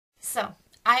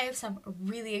I have some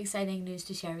really exciting news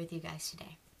to share with you guys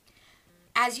today.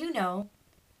 As you know,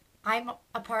 I'm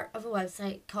a part of a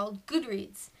website called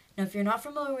Goodreads. Now, if you're not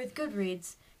familiar with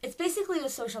Goodreads, it's basically a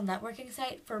social networking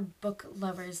site for book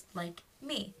lovers like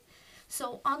me.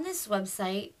 So on this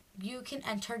website, you can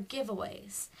enter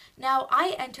giveaways. Now,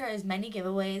 I enter as many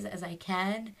giveaways as I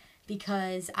can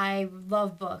because I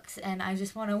love books and I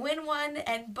just want to win one,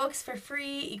 and books for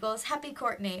free equals happy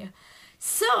Courtney.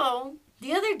 So,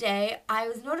 the other day, I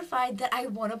was notified that I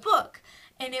won a book,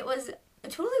 and it was a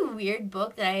totally weird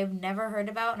book that I have never heard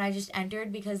about, and I just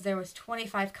entered because there was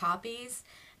 25 copies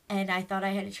and I thought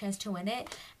I had a chance to win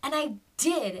it, and I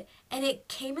did, and it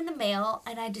came in the mail,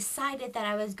 and I decided that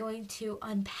I was going to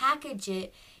unpackage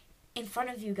it in front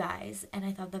of you guys, and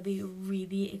I thought that'd be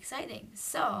really exciting.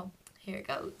 So, here it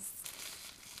goes.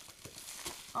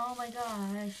 Oh my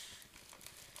gosh.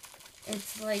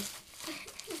 It's like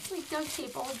it's like duct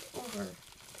tape all over.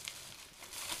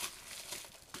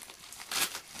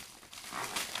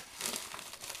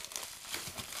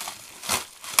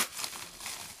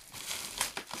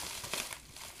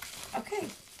 Okay,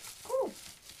 cool.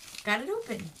 Got it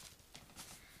open.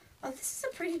 Oh, this is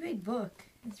a pretty big book.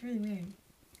 It's really weird.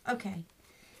 Okay.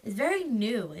 It's very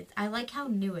new. I like how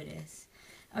new it is.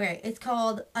 Okay, it's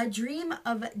called A Dream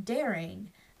of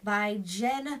Daring by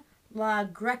Jen La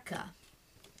Greca.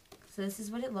 So this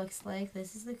is what it looks like.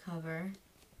 This is the cover.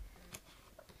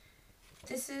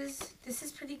 This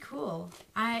is pretty cool.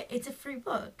 It's a free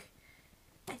book.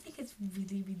 I think it's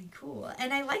really, really cool.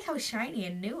 And I like how shiny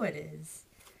and new it is.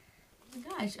 Oh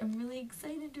my gosh, I'm really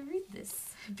excited to read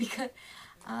this because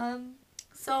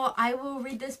so I will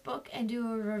read this book and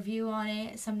do a review on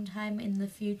it sometime in the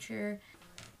future.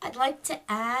 I'd like to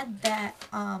add that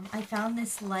I found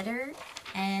this letter,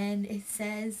 and it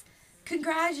says,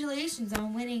 "Congratulations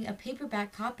on winning a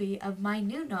paperback copy of my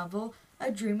new novel,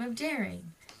 A Dream of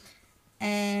Daring."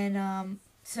 And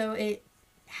so it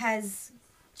has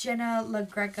Jenna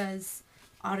LaGreca's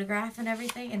autograph and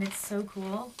everything, and it's so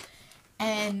cool.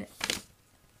 And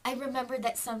I remember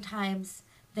that sometimes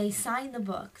they sign the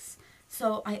books.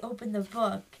 So I opened the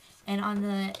book, and on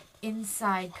the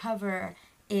inside cover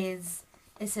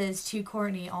it says, "To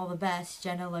Courtney, all the best,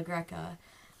 Jenna LaGreca."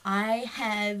 I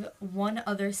have one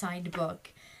other signed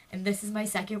book, and this is my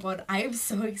second one. I am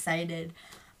so excited.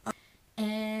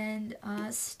 And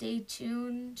stay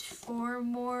tuned for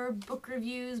more book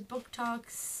reviews, book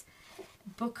talks,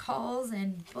 book hauls,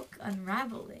 and book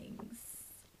unravelings.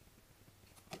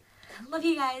 Love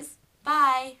you guys.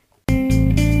 Bye.